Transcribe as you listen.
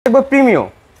একবার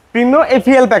Premio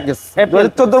এফিএল package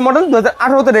 2014 model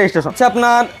 2018 তে registration হচ্ছে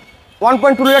আপনার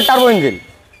 1.2 লিটার টার্বো ইঞ্জিন।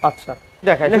 আচ্ছা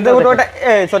দেখাই ওটা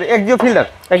সরি এক্সিও ফিল্টার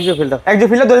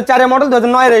 2004 এর মডেল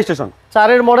 2009 এর রেজিস্ট্রেশন। 4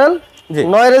 এর মডেল জি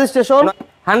 9 এর রেজিস্ট্রেশন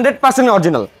 100%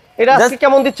 অরিজিনাল। এটা আজকে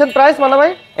কেমন দিচ্ছেন প্রাইস মানা ভাই?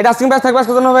 এটা আস্কিং প্রাইস থাকবে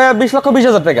আজকে জন্য ভাই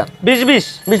 20,20,000 টাকা।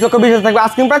 20 লক্ষ 20,000 থাকবে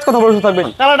আস্কিং প্রাইস। কথা বলছো থাকবে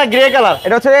কালারটা গ্রে কালার,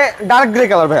 এটা হচ্ছে ডার্ক গ্রে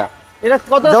কালার ভাইয়া। এটা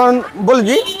কত যেমন বলি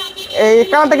জি এই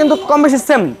কালারটা কিন্তু কম বেশি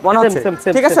সেম মনে হচ্ছে,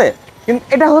 ঠিক আছে? কিন্তু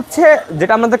এটা হচ্ছে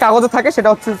যেটা আমাদের কাগজে থাকে সেটা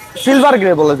হচ্ছে সিলভার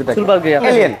গ্রে বলে, যেটা সিলভার গ্রে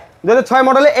এলিয়ান 2006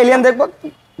 মডেলে এলিয়ান দেখবো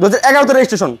 2011 তে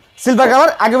রেজিস্ট্রেশন। সিলভার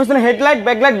কালার, আগে পিছনে হেডলাইট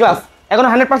ব্যাকলাইট গ্লাস, এখন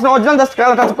 100% অরিজিনাল, জাস্ট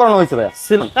কালার টাচ করানো হয়েছে ভাইয়া।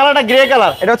 কালারটা গ্রে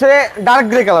কালার, এটা হচ্ছে ডার্ক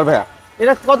গ্রে কালার ভাইয়া।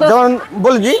 এটা কত? যেমন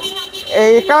বলি জি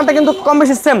এই কালারটা কিন্তু কম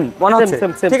বেশি সেম মনে হচ্ছে,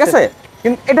 ঠিক আছে?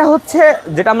 কিন্তু এটা হচ্ছে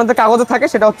যেটা আমাদের কাগজে থাকে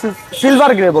সেটা হচ্ছে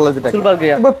সিলভার গ্রে বলে, যেটা silver grey.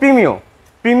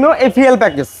 Premio এফিএল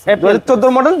package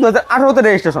 2014 model 2018 তে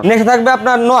রেজিস্ট্রেশন। নেক্সট থাকবে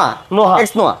আপনার নোয়া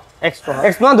এক্স নোয়া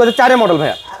 2004 এর মডেল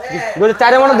ভাইয়া।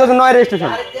 2004 এর মডেল 2009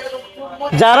 রেজিস্ট্রেশন।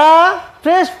 যারা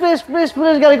ফ্রেশ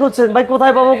গাড়ি খুঁজছেন ভাই,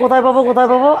 কোথায়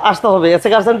পাবো আসতে হবে এসএ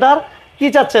কার সেন্টার। কি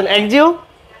চাচ্ছেন? এক্সিও,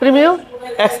 প্রিমিও,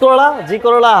 এক্স করোলা, জি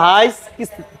করোলা, হাইস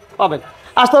পাবেন।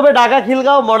 আসতে হবে ঢাকা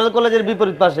খিলগাঁও মডেল কলেজের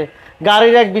বিপরীত পাশে,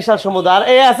 গাড়ির এক বিশাল সমুদ্র। আর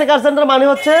এই এসএ কার সেন্টার মানে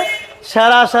হচ্ছে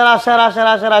সেরা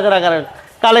গাড়ির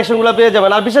কালেকশনগুলো পেয়ে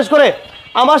যাবেন। আর বিশেষ করে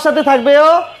আমার সাথে থাকবেও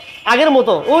আগের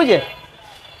মতো ওই যে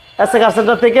এসএ কার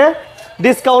সেন্টার থেকে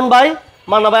ডিসকাউন্ট বাই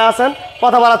মান্না ভাই আছেন।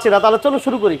 কথা বাড়াচ্ছি না, তাহলে চলুন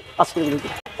শুরু করি আজকের ভিডিও।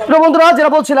 প্রিয় বন্ধুরা,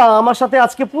 যেটা বলছিলাম আমার সাথে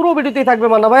আজকে পুরো ভিডিওতেই থাকবে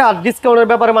মান্না ভাই, আর ডিসকাউন্টের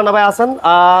ব্যাপারে মান্না ভাই আছেন।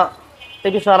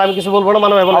 এই বিষয়ে আর আমি কিছু বলবো না,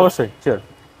 মান্না ভাই বলুন। অবশ্যই শিওর।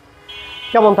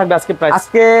 কেমন থাকবে আজকে প্রাইস?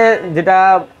 আজকে যেটা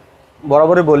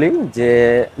বরাবরই বলি যে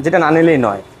যেটা না নিলেই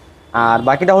নয়, আর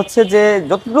বাকিটা হচ্ছে যে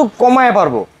যতটুকু কমায়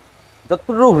পারবো,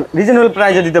 যতটুকু রিজনেবল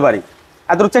প্রাইসে দিতে পারি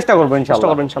এতটুকু চেষ্টা করবো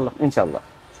ইনশাআল্লাহ।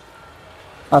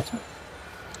 আচ্ছা,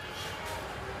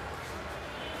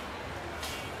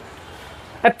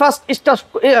 এট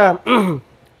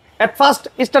ফার্স্ট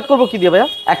স্টার্ট করবো কি দিয়ে ভাইয়া?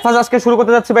 আজকে শুরু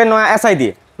করতে যাচ্ছি ভাই নয়া এসআই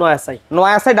দিয়ে।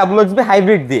 নয়া এসআই ডাব্লিউএক্সবি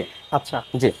হাইব্রিড দিয়ে। আচ্ছা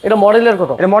জি, এটা মডেলের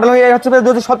কত? এটা মডেল হচ্ছে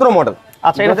 2017 মডেল।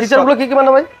 আচ্ছা, এটা ফিচারগুলো কি মানে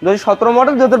ভাই? 2017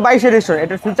 মডেল 2022 এর রেজিস্ট্রেশন।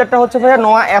 এটার ফিচারটা হচ্ছে ভাই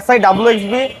নয়া এসআই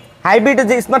ডাব্লিউএক্সবি হাইব্রিডের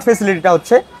যে স্মার্ট ফ্যাসিলিটিটা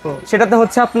হচ্ছে সেটাতে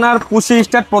হচ্ছে আপনার পুশি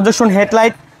start, projection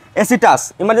headlight, AC touch,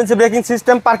 emergency braking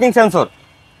system, parking sensor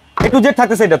A to Z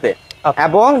থাকতেছে এটাতে।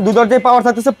 এবং দুই দরজায় পাওয়ার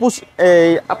থাকতেছে, পুশ এই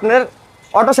আপনার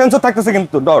অটো সেন্সর থাকতেছে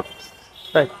কিন্তু ডট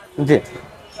জি,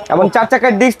 এবং 4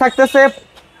 চাকার ডিস্ক থাকতেছে,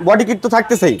 বডি কিট তো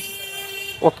থাকতেছেই।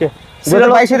 ওকে,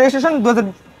 2022 এর রেজিস্ট্রেশন,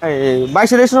 2022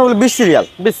 এর রেজিস্ট্রেশন হলো 20 সিরিয়াল।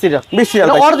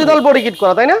 অরিজিনাল বডি কিট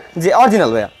করা, তাই না? জি অরিজিনাল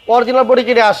ভাইয়া, অরিজিনাল বডি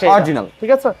কিটে আসে অরিজিনাল,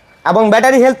 ঠিক আছে। এবং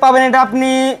ব্যাটারি হেলথ পাবেন এটা আপনি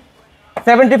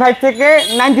 75 থেকে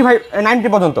 90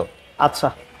 পর্যন্ত। আচ্ছা,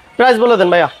 প্রাইস বলে দেন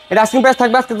ভাইয়া। এটা আস্কিং প্রাইস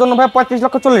থাকবে আজকের জন্য ভাই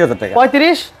 35,40,000 টাকা।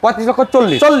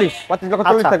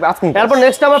 35,40,000 থাকবে আস্কিং। এরপর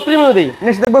নেক্সট আমরা প্রিমিয়াম দেই।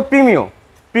 নেক্সট দেখব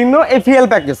প্রিমিও এফিএল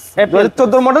প্যাকেজ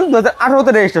 2014 মডেল 2018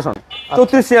 তে রেজিস্ট্রেশন।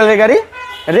 34 সিরিয়ালের গাড়ি,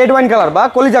 রেড ওয়াইন কালার বা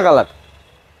কলিজা কালার।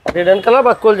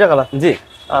 জি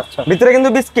আচ্ছা, ভিতরে কিন্তু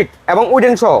বিস্কিট এবং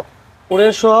উডেন সহ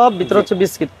ভিতরে হচ্ছে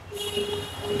বিস্কিট।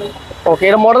 ওকে,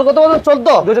 এটা মডেল কত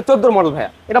বলতো? 2014 মডেল ভাইয়া।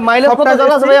 এটা মাইলেজ কত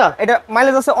জানা আছে ভাইয়া? এটা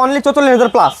মাইলেজ আছে অনলি 44,000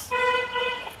 প্লাস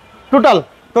টোটাল।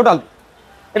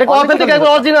 এটা কি অথেন্টিক একদম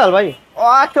অরিজিনাল ভাই?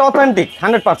 অথেন্টিক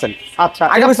 100%। আচ্ছা,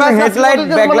 আগে পিছনে হেডলাইট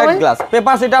ব্যাকলাইট গ্লাস,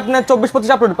 পেপারস এটা আপনি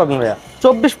 24-25 আপলোড পাবেন ভাইয়া।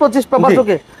 24-25 পেপারস।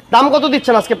 ওকে, দাম কত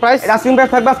দিচ্ছেন আজকে প্রাইস? এটা আস্কিং প্রাইস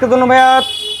থাকবে আজকের জন্য ভাইয়া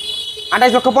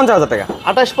 28,50,000 টাকা।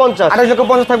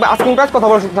 28,50,000 থাকবে আস্কিং প্রাইস। কথা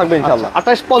বলার সুযোগ থাকবে ইনশাআল্লাহ।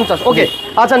 28,50। ওকে,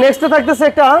 আচ্ছা নেক্সটে থাকতেছে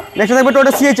একটা, নেক্সট থাকবে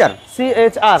টয়োটা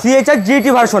সিএইচআর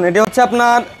জিটি ভার্সন। এটা হচ্ছে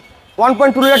আপনার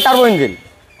 1.2 লিটার টার্বো ইঞ্জিন।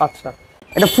 আচ্ছা,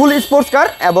 এটা ফুল স্পোর্টস কার,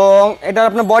 এবং এটা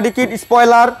আপনার body kit,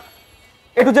 spoiler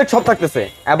A to Z সব থাকতেছে,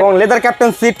 এবং লেদার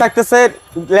ক্যাপ্টেন সিট থাকতেছে,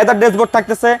 লেদার ড্যাশবোর্ড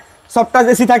থাকতেছে, সফট টাচ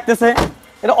এসি থাকতেছে।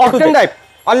 এটা octane drive,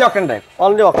 only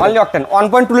octane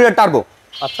 1.2 litre turbo.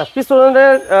 আচ্ছা,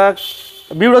 পিছনের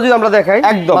ভিউটা যদি আমরা দেখাই,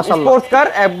 একদম স্পোর্টস কার,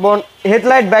 এবং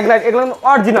হেডলাইট ব্যাকলাইট এগুলো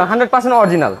অরিজিনাল, 100%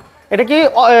 অরিজিনাল। এটা কি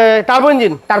টার্বো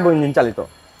ইঞ্জিন চালিত,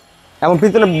 এবং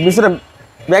পিছনে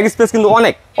ব্যাগ স্পেস কিন্তু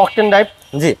অনেক। অকটেন ড্রাইভ,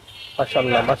 জি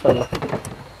মাশাআল্লাহ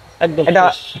একদম। এটা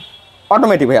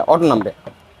অটোমেটিক ভাইয়া, অটো নামবে।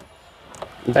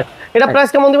 এটা প্রাইস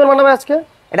কেমন দিবেন মানে ভাই আজকে?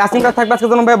 এটা আস্কিং প্রাইস থাকবে আজকে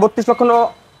জন্য ভাই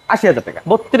 32,80,000 টাকা।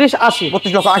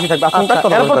 32,80 থাকবে আস্কিং প্রাইস।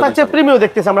 এরপর থাকছে প্রিমিয়াম,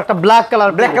 দেখতেছি আমরা একটা ব্ল্যাক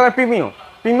কালার প্রিমিয়াম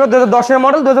 2010 এর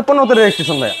মডেল, 2015 তে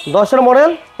রেজিস্ট্রেশন ভাইয়া। 10 এর মডেল,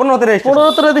 15 তে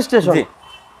রেজিস্ট্রেশন। জি,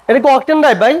 এটা কি অকটেন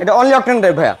ড্রাইভ ভাই? এটা অনলি অকটেন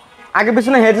ড্রাইভ ভাইয়া। আগে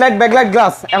পিছনে হেডলাইট ব্যাকলাইট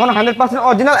গ্লাস, এখন 100%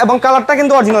 অরিজিনাল, এবং কালারটা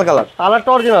কিন্তু অরিজিনাল কালার।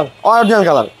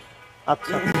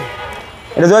 আচ্ছা,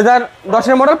 এটা 2010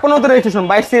 এর মডেল, 15 তে রেজিস্ট্রেশন,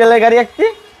 22 সিরিয়ালের গাড়ি একটি,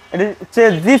 এটা হচ্ছে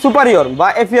জি সুপারিয়র বা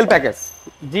এফএল প্যাকেজ।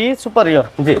 জি সুপারিয়র,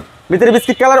 জি, ভিতরে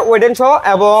বিস্কিট কালার ওয়েডেন সহ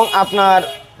এবং আপনার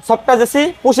সফটটা জেসি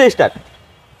পুশে স্টার্ট।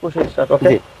 ওকে,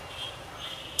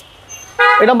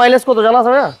 এটা মাইলেজ কত জানা আছে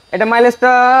ভাইয়া? এটা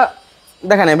মাইলেজটা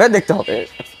দেখা নেবে, দেখতে হবে।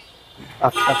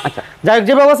 আচ্ছা আচ্ছা, যাই হোক,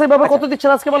 যে ব্যবস্থা এইভাবে কত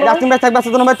দিচ্ছেন আজকে? মানে আস্কিং প্রাইস থাকবে আজকে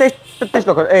ভাই 23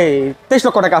 লক্ষ, এই 23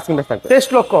 লক্ষ টাকা আস্কিং প্রাইস থাকবে।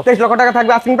 23 লক্ষ টাকা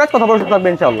থাকবে আস্কিং প্রাইস, কথা বলতে থাকবে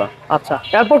ইনশাআল্লাহ। আচ্ছা,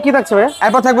 এরপর কি থাকছে ভাইয়া?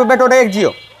 এরপর থাকবে টোটা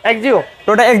এক্সিও।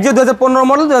 টোটা এক্সিও 2015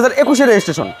 মডেল, 2021 এর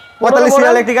রেজিস্ট্রেশন, 45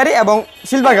 সিরিয়াল একটি গাড়ি এবং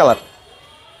সিলভার কালার।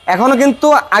 এখনো কিন্তু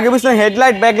আগে পিছনে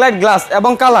হেডলাইট, ব্যাকলাইট, গ্লাস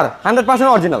এবং কালার 100%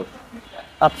 অরিজিনাল।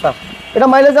 আচ্ছা, এটা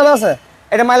মাইলেজ জানা আছে?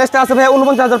 এটা মাইলেজটা আছে ভাই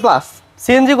 49,000 প্লাস।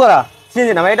 সিএনজি করা?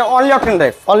 সিএনজি না ভাই, এটা only octane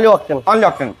drive. Only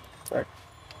octane.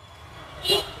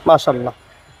 মাশাআল্লাহ।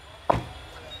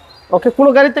 ওকে, কোন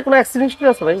গাড়িতে কোনো অ্যাক্সিডেন্ট হিস্ট্রি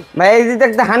আছে ভাই? ভাই এই যে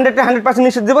 100%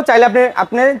 নিশ্চিত দিব, চাইলে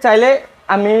আপনি চাইলে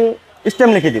আমি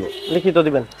স্ট্যাম্প লিখে দিব। লিখিত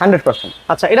দিবেন 100%।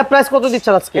 আচ্ছা, এটা প্রাইস কত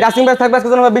দিচ্ছেন আজকে? এটা আস্কিং প্রাইস থাকবে আজকে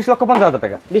জন্য 20,50,000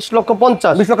 টাকা।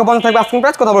 20,50,000। 20,50,000 থাকবে আস্কিং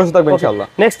প্রাইস, কথা বলতে থাকবে ইনশাআল্লাহ।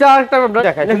 নেক্সট আরেকটা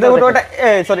দেখাই। নেক্সট দেখো ওটা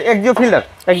sorry Axio fielder.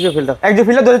 Axio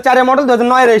fielder 2004 এর মডেল,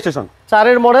 2009 এর রেজিস্ট্রেশন। 4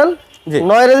 এর মডেল, জি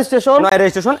 9 রেজিস্ট্রেশন। 9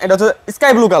 রেজিস্ট্রেশন। এটা হচ্ছে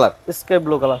sky blue colour. Sky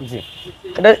blue colour. জি,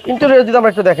 এটা ইন্টেরিয়র যদি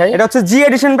আমরা একটু দেখাই। এটা হচ্ছে জি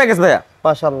এডিশন প্যাকেজ ভাইয়া।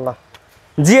 মাশাআল্লাহ,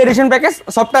 জি এডিশন প্যাকেজ,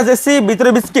 সফটটা জেসি, ভিতরে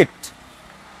বিস্কিট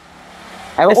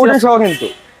এবং ওডেন সহ কিন্তু।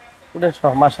 ওডেন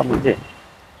সহ, মাশাআল্লাহ। জি,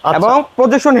 এবং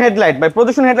প্রজেকশন হেডলাইট ভাই,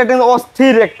 প্রজেকশন হেডলাইট কিন্তু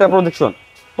অস্থির একটা প্রজেকশন।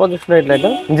 হেডলাইট।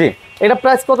 জি, এটা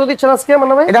প্রাইস কত দিচ্ছেন আজকে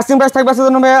মানে ভাই? এটা আস্কিং প্রাইস থাকবে আজকে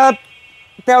জন্য ভাইয়া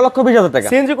 13,20,000 টাকা।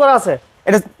 সিএনজি করা আছে?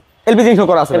 এটা এলপিজি ইনশো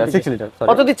করা আছে 6 লিটার।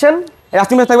 কত দিচ্ছেন? এটা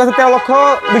আস্কিং প্রাইস থাকবে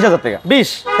 13,20,000 টাকা।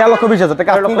 13,20,000 টাকা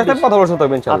আস্কিং প্রাইস, কথা বলতে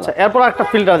থাকবে ইনশাআল্লাহ। আচ্ছা, এরপর একটা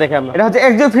ফিল্টার দেখে আমরা। এটা হচ্ছে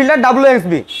Axio fielder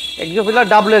WXB। Axio filter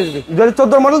WXB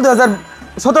 2014 model,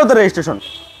 2017 তে রেজিস্ট্রেশন।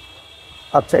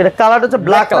 আচ্ছা, এটা কালার হচ্ছে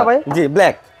ব্ল্যাক কালার ভাই? জি,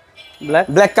 ব্ল্যাক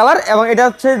কালার। এবং এটা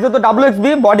হচ্ছে যত WXB,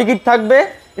 বডি কিট থাকবে,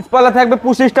 স্পয়লার থাকবে,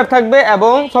 পুশ স্টার্ট থাকবে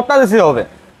এবং সবটা এসি হবে।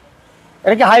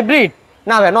 এটা কি হাইব্রিড?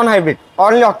 না ভাই, non hybrid,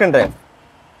 only octane drive.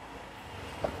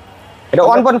 এটা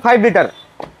 1.5 লিটার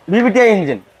বিবিটিআই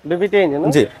ইঞ্জিন।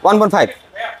 জি 1.5,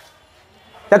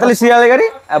 43 সিরিয়াল গাড়ি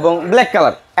এবং ব্ল্যাক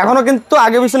কালার। এখনো কিন্তু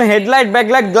আগে পিছনে হেডলাইট,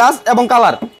 ব্যাকলাইট, গ্লাস এবং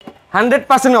কালার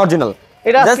 100% অরিজিনাল।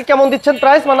 এটা আজকে কেমন দিচ্ছেন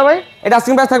প্রাইস মানে ভাই? এটা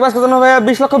আস্কিং প্রাইস থাকবে আজকে জন্য ভাই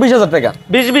 20,20,000 টাকা।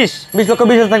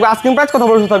 20,20,000 থাকবে আস্কিং প্রাইস, কথা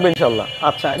বলতে থাকবে ইনশাআল্লাহ।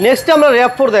 আচ্ছা, নেক্সট আমরা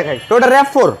RAV4 দেখাই। টোয়োটা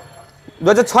RAV4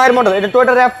 2006 এর মডেল। এটা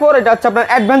টোয়োটা RAV4, এটা হচ্ছে আপনার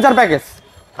অ্যাডভেঞ্চার প্যাকেজ।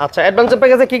 আচ্ছা, অ্যাডভেঞ্চার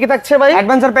প্যাকেজে কি কি থাকছে ভাই?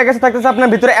 অ্যাডভেঞ্চার প্যাকেজে থাকতেছে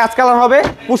আপনার ভিতরে অ্যাশ কালার হবে,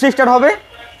 পুশ স্টার্ট হবে,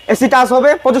 এসি টাচ হবে,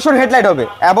 প্রজেকশন হেডলাইট হবে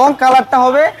এবং কালারটা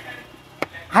হবে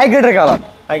হাই গ্রেডের কালার।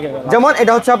 যেমন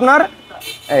এটা হচ্ছে আপনার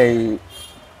এই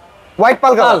হোয়াইট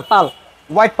পাল কালার।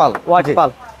 হোয়াইট পাল।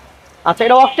 আচ্ছা,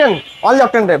 এটা অকটেন? অনলি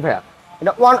অকটেন ড্রাইভ ভাইয়া।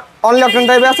 এটা অনলি অকটেন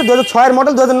ড্রাইভে আছে, 2006 এর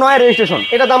মডেল, 2009 এর রেজিস্ট্রেশন।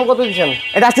 এটা দাম কত দিচ্ছেন?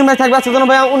 এটা আস্কিং প্রাইস থাকবে আজকে জন্য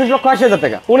ভাইয়া 19,80,000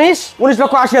 টাকা।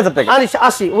 19,80,000 টাকা।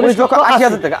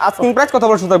 19,80,000 টাকা আস্কিং প্রাইস, কথা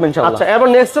বলতে থাকবে ইনশাআল্লাহ। আচ্ছা, এবার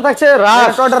নেক্সট থাকছে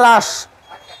রাশ। টোয়োটা রাশ।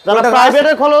 যারা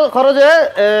প্রাইভেটের খরচে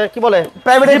কি বলে,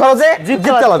 প্রাইভেটের খরচে জিপ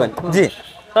চালাবেন। জি,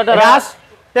 টোয়োটা রাশ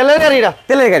তেলের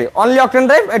গাড়ি, অনলি অকটেন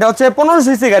ড্রাইভ। এটা হচ্ছে 15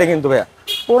 সিসি গাড়ি কিন্তু ভাইয়া।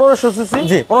 1500 সিসি?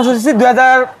 জি 1500 সিসি,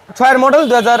 2006 এর মডেল,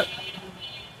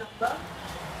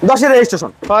 2010 এর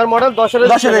রেজিস্ট্রেশন। 6 এর মডেল, 10 এর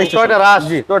registration. Toyota rush.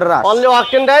 G, Toyota rush. Only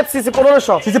octane drive, CC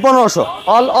 1500।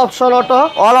 All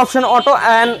option auto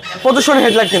and projection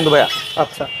headlight কিন্তু ভাইয়া।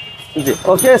 আচ্ছা, জি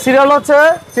ওকে। সিরিয়াল হচ্ছে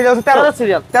 13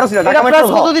 সিরিয়াল। এটা প্রাইস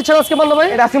কত দিচ্ছেন আজকে মান্না ভাই?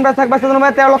 এটা আস্কিং প্রাইস থাকবে আজকে জন্য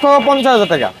ভাই 13,50,000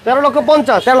 টাকা।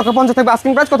 13,50,000 থাকবে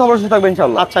আস্কিং প্রাইস, কথা বলতে থাকবে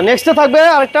ইনশাআল্লাহ। আচ্ছা, নেক্সটে থাকবে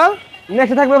আরেকটা।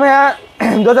 নেক্সট থাকবে ভাইয়া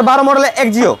 2012 মডেলের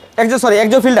এক্সিও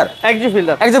ফিল্ডার।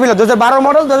 2012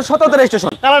 model, 2017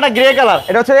 registration. কালারটা গ্রে কালার।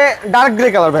 এটা হচ্ছে ডার্ক গ্রে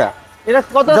কালার ভাইয়া। এটা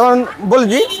কত? যেমন বলে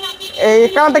দিই, এই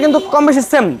কালারটা কিন্তু কম বেশি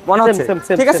সেম মনে হচ্ছে,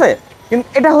 ঠিক আছে? কিন্তু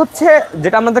এটা হচ্ছে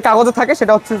যেটা আমাদের কাগজে থাকে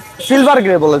সেটা হচ্ছে সিলভার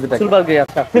গ্রে বলে, যেটা সিলভার গ্রে।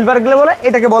 আচ্ছা, সিলভার গ্রে বলে,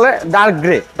 এটাকে বলে ডার্ক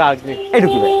গ্রে।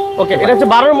 এইটুকু ভাই। ওকে, এটা হচ্ছে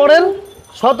 12 মডেল,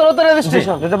 17 তে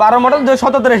রেজিস্ট্রেশন। 12 model,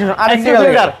 2017 registration. আর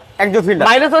এক্সিও ফিল্ডার।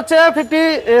 মাইলেজ হচ্ছে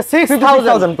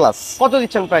 56,000 প্লাস। কত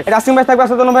দিচ্ছেন প্রাইস? এটা আস্কিং প্রাইস থাকবে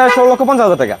আজকে জন্য ভাই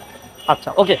 16,50,000 টাকা। আচ্ছা,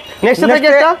 ওকে। নেক্সট থেকে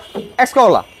একটা X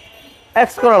Corolla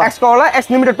x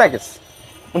limited package,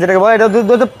 যেটাকে বলে। এটা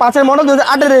 2005 এর মডেল,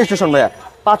 2008 এর রেজিস্ট্রেশন ভাইয়া।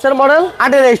 5 এর মডেল,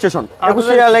 8 এর রেজিস্ট্রেশন, 21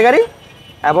 সিরিয়াল গাড়ি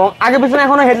এবং আগে পিছনে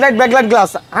এখনো হেডলাইট, ব্যাকলাইট,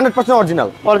 গ্লাস 100% অরিজিনাল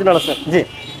আছে। জি,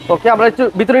 ওকে। আমরা একটু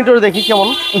ভিতরে ইন্টেরিয়র দেখি কেমন।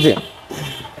 জি,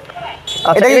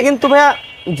 এটা কিন্তু ভাইয়া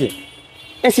জি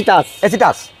এসি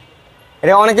টাচ।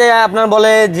 এটা অনেকে আপনার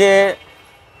বলে যে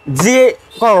জি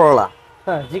করলা।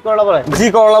 হ্যাঁ, জি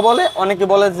করলা বলে। অনেকে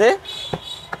বলে যে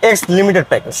এক্স লিমিটেড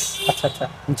প্যাকেজ। আচ্ছা,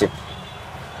 জি,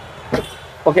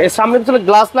 ওকে, এর সামনে পিছনে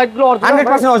গ্লাস লাইট গুলো অরিজিনাল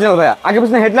 100% অরিজিনাল ভাইয়া, আগে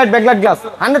পিছনে হেডলাইট ব্যাকলাইট গ্লাস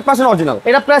 100% অরিজিনাল।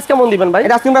 এটা প্রাইস কেমন দিবেন ভাই?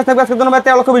 এটা আস্কিং প্রাইস থাকবে আজকের জন্য ভাই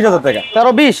 13,20,000 টাকা।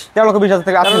 13,20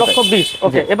 টাকা 13,20,000।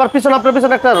 ওকে, এবার পিছনে আপনার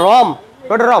পিছনে একটা রম,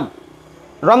 ওটা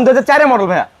রম 2004 এর মডেল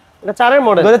ভাইয়া, এটা 4 এর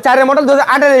মডেল, 2004 এর মডেল,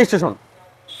 2008 এর রেজিস্ট্রেশন,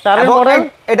 4 এর মডেল।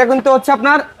 এটা কিন্তু হচ্ছে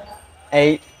আপনার এই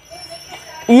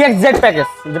EXZ প্যাকেজ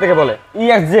যেটাকে বলে,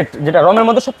 EXZ যেটা রমের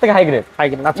মধ্যে সবথেকে হাই গ্রেড।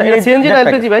 আচ্ছা, এটা সিএনজি না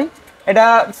এলপিজি ভাই? এটা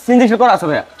সিএনজি করা আছে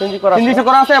ভাইয়া, সিএনজি করা আছে, সিএনজি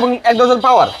করা আছে এবং 1 ডজন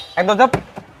পাওয়ার, 1 ডজন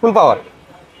ফুল পাওয়ার,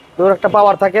 দুটো একটা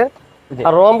পাওয়ার থাকে।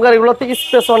 আর রম গাড়িগুলোতে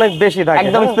স্পেস অনেক বেশি থাকে,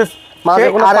 একদম স্পেস, মাঝে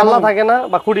কোনো পাল্লা থাকে না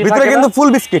বা খুঁটি থাকে না, ভিতরে কিন্তু ফুল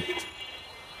বিস্কিট।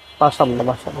 মাশাআল্লাহ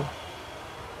মাশাআল্লাহ।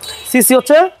 সিসি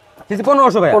হচ্ছে সিসি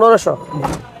 1500 ভাইয়া, 1500।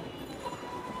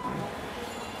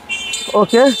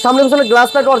 ওকে, সামনে পিছনে গ্লাস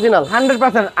লাইট অরিজিনাল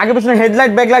 100%, আগে পিছনে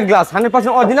হেডলাইট ব্যাকলাইট গ্লাস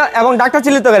 100% অরিজিনাল এবং ডাক্তার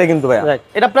চিহ্নিত গাড়ি কিন্তু ভাইয়া। রাইট,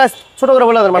 এটা প্রাইস ছোট করে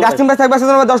বলে দেন মানে। আস্কিং প্রাইস থাকবে আজকের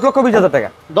জন্য 10,20,000 টাকা।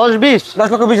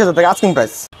 10,20,000 টাকা আস্কিং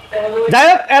প্রাইস। যাই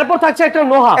হোক, এরপর থাকছে একটা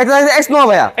নোহা। এটা এক্স নোয়া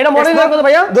ভাইয়া, এটা মডেল কত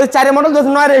ভাইয়া? 2004 এর মডেল,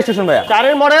 2009 এর রেজিস্ট্রেশন ভাইয়া, 4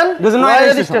 এর মডেল, 2009 এর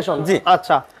রেজিস্ট্রেশন। রেজিস্ট্রেশন। জি,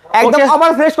 আচ্ছা, একদম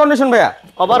ওভার ফ্রেশ কন্ডিশন ভাইয়া,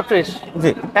 ওভার ফ্রেশ।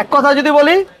 জি, এক কথা যদি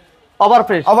বলি over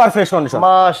fresh, over fresh condition.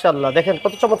 মাশাআল্লাহ, দেখেন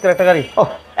কত চমৎকার একটা গাড়ি।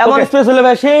 এমন স্পেস হলে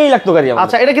ভাই সেই লাগতো গাড়ি আমার।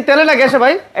 আচ্ছা, এটা কি তেলে না গ্যাসে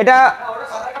ভাই? এটা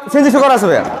সিএনজি করা আছে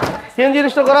ভাইয়া, সিএনজি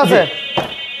রেজিস্টার করা আছে।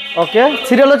 ওকে,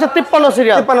 সিরিয়াল হচ্ছে 53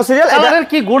 সিরিয়াল। 53 সিরিয়াল। এটার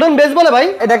কি গোল্ডেন বেস বলে ভাই?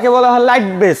 এটাকে বলা হয় লাইট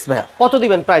বেস ভাইয়া। কত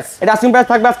দিবেন প্রাইস? এটা আস্কিং প্রাইস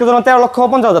থাকবে আজকের জন্য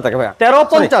 13,50,000 টাকা ভাইয়া।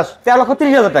 13,50,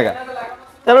 13,30,000 টাকা,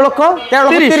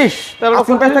 13,30,000।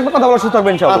 আস্কিং প্রাইস থাকবে, কথা বলা সুযোগ থাকবে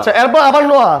ইনশাআল্লাহ। আচ্ছা, এরপর আবার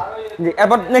নোয়া। জি,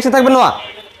 এরপর নেক্সট থাকবে নোয়া।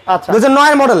 আচ্ছা, 2009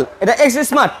 এর মডেল, এটা এক্স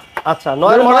স্মার্ট। আচ্ছা,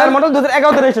 9 এর মডেল,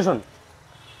 2011 এর রেজিস্ট্রেশন।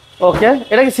 ওকে,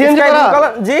 এটা কি সিএনজি করা?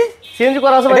 জি, সিএনজি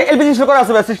করা আছে ভাই। এটা এলপিজি করা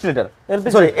আছে ভাই, 60 litre,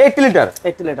 sorry 80 litre,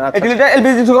 80 litre. 80 litre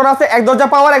LPG করা আছে, 1 দরজা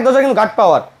পাওয়ার, 1 দরজা কিন্তু গার্ড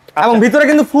পাওয়ার এবং ভিতরে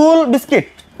কিন্তু ফুল বিস্কিট,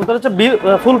 ভিতরে হচ্ছে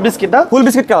ফুল বিস্কিট না? ফুল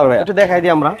বিস্কিট কালার ভাই। একটু দেখাই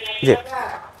দিই আমরা। জি,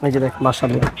 এই যে দেখ,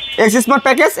 মাশাআল্লাহ, এক্স স্মার্ট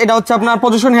প্যাকেজ। এটা হচ্ছে আপনার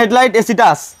পজিশন হেডলাইট, এসি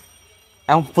টাচ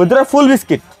এবং ভিতরে ফুল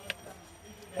বিস্কিট,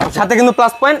 সাথে কিন্তু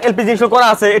প্লাস পয়েন্ট এলপিজি ইনস্টল করা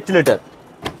আছে 80 লিটার।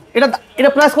 এটা এটা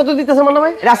প্রাইস কত দিতেছে মানে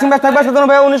ভাই? এটা আস্কিং প্রাইস থাকবে আজকের জন্য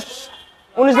ভাই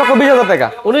 19,20,000 টাকা।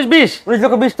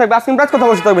 19,20 থাকবে আস্কিং প্রাইস, কথা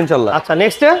বলতে থাকবে ইনশাআল্লাহ। আচ্ছা,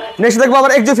 নেক্সট দেখবো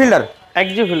আবার এক্সো ফিল্ডার।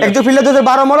 এক্সিউ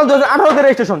 2012 মডেল, 2018 এর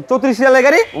রেজিস্ট্রেশন, 34 সিরিয়ালের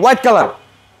গাড়ি, হোয়াইট কালার,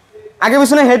 আগে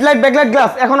পিছনে হেডলাইট ব্যাকলাইট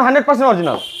গ্লাস, এখন 100%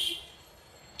 অরিজিনাল।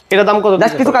 এটা দাম কত?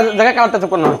 জাস্ট কিছু জায়গায় কালারটা চেক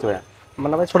করানো হচ্ছে ভাই।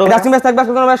 মানে ভাই ছোট আস্কিং প্রাইস থাকবে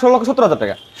আজকের জন্য ভাই 16,70,000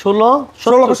 টাকা।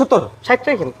 16,70,000 60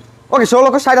 টাকা। ওকে,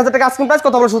 16,60,000 টাকা আস্কিং প্রাইস,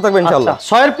 কথা বলা সুযোগ থাকবে ইনশাআল্লাহ। আচ্ছা,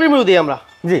 6 এর প্রিমিয়াম দিই আমরা।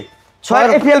 জি, 6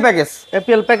 এপিএল প্যাকেজ,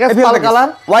 এপিএল প্যাকেজ, পাল কালার,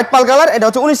 হোয়াইট পাল কালার। এটা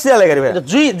হচ্ছে 19 সিরিয়ালের গাড়ি ভাই,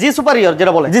 জি সুপারিয়র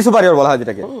যেটা বলে, জি সুপারিয়র বলা হয়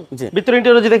যেটাকে। জি, ভিতরে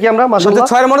ইন্টেরিয়র দেখি আমরা, মাশাআল্লাহ।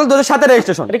 2006 এর মডেল, 2007 এর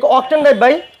রেজিস্ট্রেশন। এটা কি অকটেন টাইপ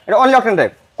ভাই? এটা only octane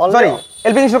type, sorry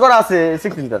LPG install করা আছে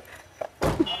 6 লিটার,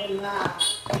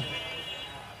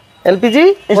 এলপিজি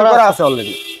ইনস্টল করা আছে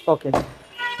অলরেডি। ওকে,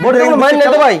 বডিতে কোনো মাইর নেই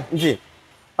তো ভাই? জি,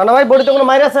 মানে ভাই বডিতে কোনো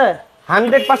মাইর আছে?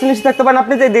 100% নিশ্চিত থাকতে পারেন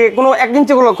আপনি যে কোনো 1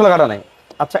 ইঞ্চি খোলা কাটা নাই।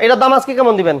 আচ্ছা, এটার দাম আজকে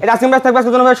কেমন দিবেন? এটা আস্কিং প্রাইস থাকবে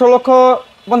আজকের জন্য ভাই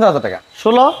 16,50,000 টাকা।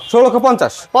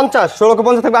 16,50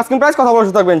 16,50 থাকবে আস্কিং প্রাইস, কথা বলা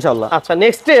সুযোগ থাকবে ইনশাআল্লাহ। আচ্ছা,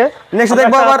 নেক্সট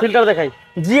দেখবো আবার ফিল্টার দেখাই,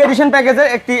 জি এডিশন প্যাকেজের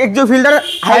একটি এক্সো ফিল্টার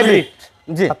হাইব্রিড।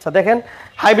 জি, আচ্ছা, দেখেন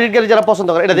হাইব্রিড গাড়ি যারা পছন্দ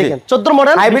করে এটা দেখেন, 14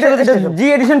 মডেল হাইব্রিড, জি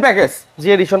এডিশন প্যাকেজ, জি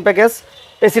এডিশন প্যাকেজ।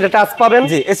 এসিটা টাচ পাবেন,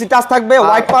 জি এসি টাচ থাকবে,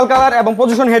 হোয়াইট পাল কালার এবং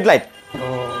পজিশন হেডলাইট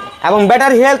এবং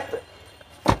ব্যাটারি হেলথ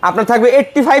আপনার থাকবে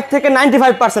 85 থেকে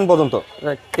 95% পর্যন্ত।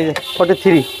 এই যে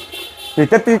 43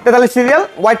 43 সিরিয়াল,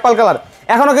 হোয়াইট পাল কালার,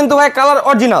 এখনো কিন্তু ভাই কালার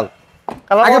অরিজিনাল,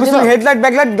 আগে পিছনে হেডলাইট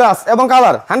ব্যাকলাইট গ্লাস এবং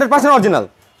কালার 100% অরিজিনাল।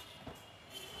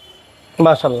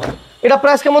 মাশাআল্লাহ, এটা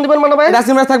প্রাইস কেমন দিবেন মানে ভাই?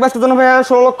 আস্কিং প্রাইস থাকবে আজকের জন্য ভাই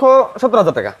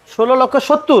 16,70,000 টাকা।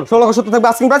 16,70,000 16,70,000 থাকবে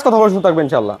আস্কিং প্রাইস, কথা বলা সুযোগ থাকবে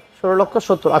ইনশাআল্লাহ।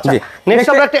 16,70,000। আচ্ছা, জি, নেক্সট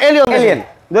আমরা একটা এলিয়ন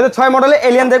 2006 মডেলের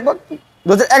এলিয়ন দেখবো,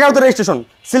 2011 তে রেজিস্ট্রেশন,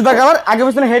 সিলভার কালার, আগে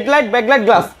পিছনে হেডলাইট ব্যাকলাইট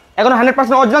গ্লাস, এখন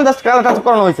 100% অরিজিনাল, জাস্ট কালার টাচ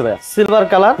করানো হয়েছে ভাই। সিলভার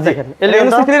কালার, দেখেন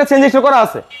এলিয়নটা সিরিয়াল চেঞ্জ করা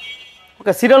আছে।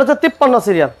 ওকে, সিরিয়াল হচ্ছে 53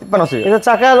 সিরিয়াল, 53 সিরিয়াল। এটা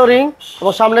চাকা অ্যালোরিং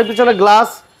এবং সামনে পিছনে গ্লাস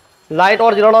লাইট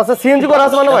অরিজিনাল আছে, সিএনজি করা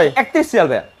আছে মানে ভাই? 31 সিরিয়াল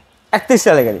ভাই, 31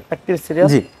 সিরিয়ালের গাড়ি, 31 সিরিয়াল।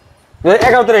 জি,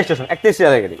 2011 তে রেজিস্ট্রেশন, 31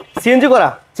 সিরিয়ালের গাড়ি, সিএনজি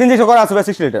করা আছে ভাই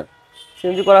 6 লিটার,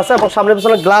 সিএনজি করা আছে এবং সামনে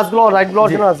পিছনে গ্লাসগুলো লাইটগুলো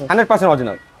অরিজিনাল আছে, 100%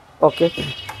 অরিজিনাল। ওকে,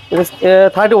 এটা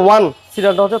 31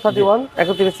 সিরিয়ালটা হচ্ছে 31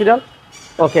 31 সিরিয়াল।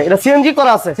 ওকে, এটা সিএনজি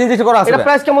করা আছে, সিএনজি করা আছে। এটা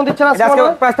প্রাইস কেমন দিচ্ছেন আজকে? আজকে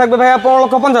প্রাইস থাকবে ভাই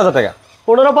 15,50,000 টাকা।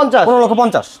 15,50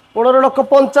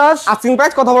 15,50 আস্কিং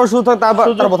প্রাইস, কথা বলা শুরু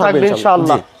তারপর থাকবে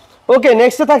ইনশাআল্লাহ। ওকে,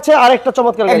 নেক্সটে থাকছে আরেকটা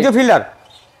চমৎকার গাড়ি, এক্সো ফিল্ডার।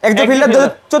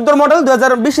 2014 মডেল,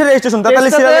 2020 এর রেজিস্ট্রেশন,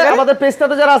 43 সিরিয়ালের গাড়ি। আমাদের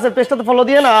পেজটাতে যারা আছে পেজটাতে ফলো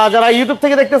দিয়ে না, যারা ইউটিউব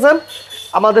থেকে দেখতেছেন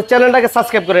আমাদের চ্যানেলটাকে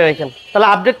সাবস্ক্রাইব করে রাখেন, তাহলে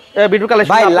আপডেট ভিডিও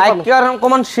কালেকশন ভাই লাইক আর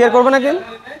কমেন্ট শেয়ার করবে নাকি?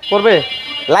 করবে,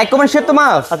 লাইক কমেন্ট শেয়ার তো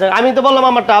মাস্ট। আচ্ছা, আমি তো বললাম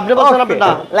আমারটা, আপনি বলছেন আপনারটা,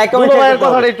 লাইক কমেন্ট শেয়ার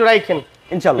কথাটা একটু রাখেন।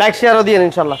 ইনশাআল্লাহ। লাইক শেয়ারও দিয়েন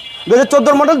ইনশাআল্লাহ।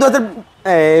 2014 মডেল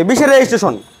 2020 এর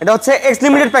রেজিস্ট্রেশন, এটা হচ্ছে এক্স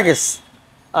লিমিটেড প্যাকেজ।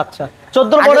 আচ্ছা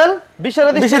 14 মডেল 20 এর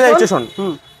রেজিস্ট্রেশন,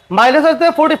 মাইলেজ হচ্ছে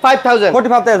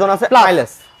 45,000 আছে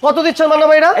মাইলেজ। কত দিচ্ছেন মানে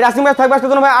ভাই এটা? এটা আস্কিং প্রাইস থাকবে আজকের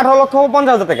জন্য ভাই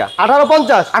 18,50,000 টাকা।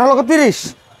 18,50 18,30,000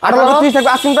 18,30,000 থাকবে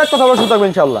আস্কিং প্রাইস, কথা বলা শুরু থাকবে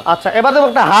ইনশাআল্লাহ। আচ্ছা এবার দেখো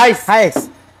একটা হাইস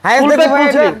দেখো ভাই,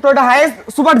 এটা টয়োটা হাইস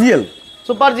সুপার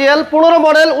জিএল 15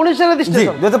 মডেল 19 এর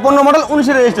রেজিস্ট্রেশন। 2015 মডেল 19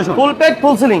 এর রেজিস্ট্রেশন, ফুল পেড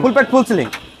ফুল সিলিং।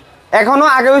 এখনো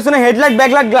আগে পিছনে হেডলাইট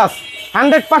ব্যাকলাইট গ্লাস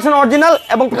 100% অরিজিনাল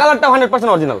এবং কালারটাও 100%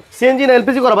 অরিজিনাল। সিএনজি না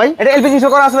এলপিজি করা ভাই? এটা এলপিজি ইনশো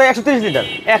করা আছে ভাই, 130 লিটার।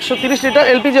 130 লিটার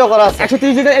এলপিজিও করা আছে।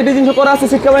 130 লিটার এলপিজি ইনশো করা আছে,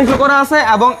 সিট কভার ইনশো করা আছে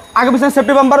এবং আগে পিছনে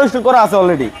সেফটি বাম্পারও ইনশো করা আছে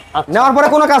অলরেডি। নেওয়ার পরে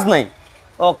কোনো কাজ নাই।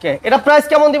 ওকে এটা প্রাইস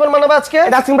কেমন দিবেন মানে ভাই আজকে?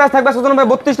 এটা আস্কিং প্রাইস থাকবে আজকের জন্য ভাই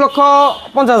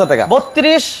 32,50,000 টাকা।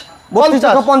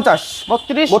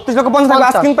 32,50,000 টাকা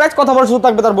আস্কিং প্রাইস, কথা বলা শুরু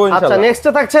থাকবে তার বই ইনশাআল্লাহ। আচ্ছা নেক্সট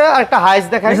থাকছে একটা হাইস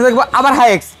দেখাই। নেক্সট দেখব আবার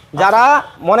হাইএক্স। যারা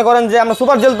মনে করেন যে আমরা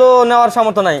সুপার জেল তো নেওয়ার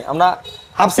সামর্থ্য নাই, আমরা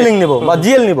হাফ সিলিং নিব বা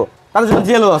জিএল নিব, তাদের জন্য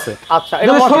জিএলও আছে। আচ্ছা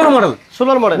এটা 16 মডেল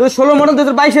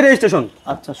 2022 এর রেজিস্ট্রেশন।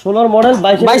 আচ্ছা 16 মডেল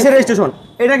 22 এর রেজিস্ট্রেশন।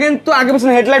 এটা কিন্তু আগে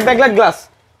পিছনে হেডলাইট ব্যাকলাইট গ্লাস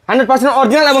 100%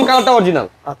 অরিজিনাল এবং কালারটা অরিজিনাল।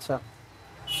 আচ্ছা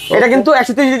এটা কিন্তু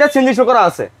 130 লিটার সিএনজি শো করা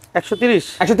আছে।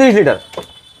 130 লিটার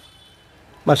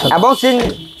মাশাআল্লাহ। এবং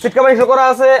সিট কভার ইস্যু করা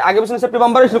আছে, আগে পিছনে সেফটি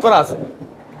বাম্পার ইস্যু করা আছে।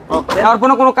 ওকে আর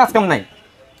কোনো কাজ কাম নাই।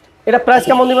 এটা প্রাইস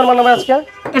কেমন দিবেন মানে ভাই আজকে?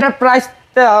 এটা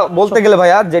প্রাইসটা বলতে গেলে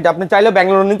ভাইয়া, যেটা আপনি চাইলে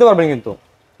ব্যাঙ্গালোর নিতে পারবেন, কিন্তু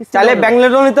চাইলে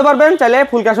ব্যাঙ্গালোরও নিতে পারবেন, চাইলে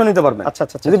ফুল ক্যাশও নিতে পারবেন। আচ্ছা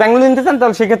যদি ব্যাঙ্গালোর নিতে চান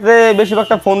তাহলে সেক্ষেত্রে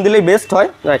বেশিরভাগটা ফোন দিলেই বেস্ট হয়।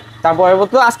 রাইট। তারপরে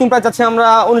বলতে আস্কিং প্রাইস আছে আমরা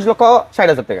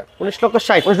 19,60,000 টাকা।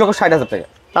 19,60,000 টাকা।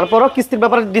 তারপরও কিস্তির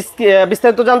ব্যাপারে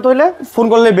বিস্তারিত জানতে হলে ফোন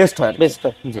করলে বেস্ট হয়।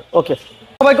 জি ওকে।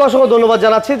 সবাইকে অসংখ্য ধন্যবাদ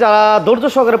জানাচ্ছি যারা ধৈর্য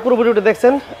সহকারে পুরো ভিডিওটি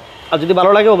দেখছেন। আর যদি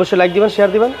ভালো লাগে অবশ্যই লাইক দিবেন, শেয়ার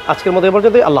দিবেন। আজকের মতো এই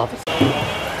পর্যন্তই, আল্লাহ হাফেজ।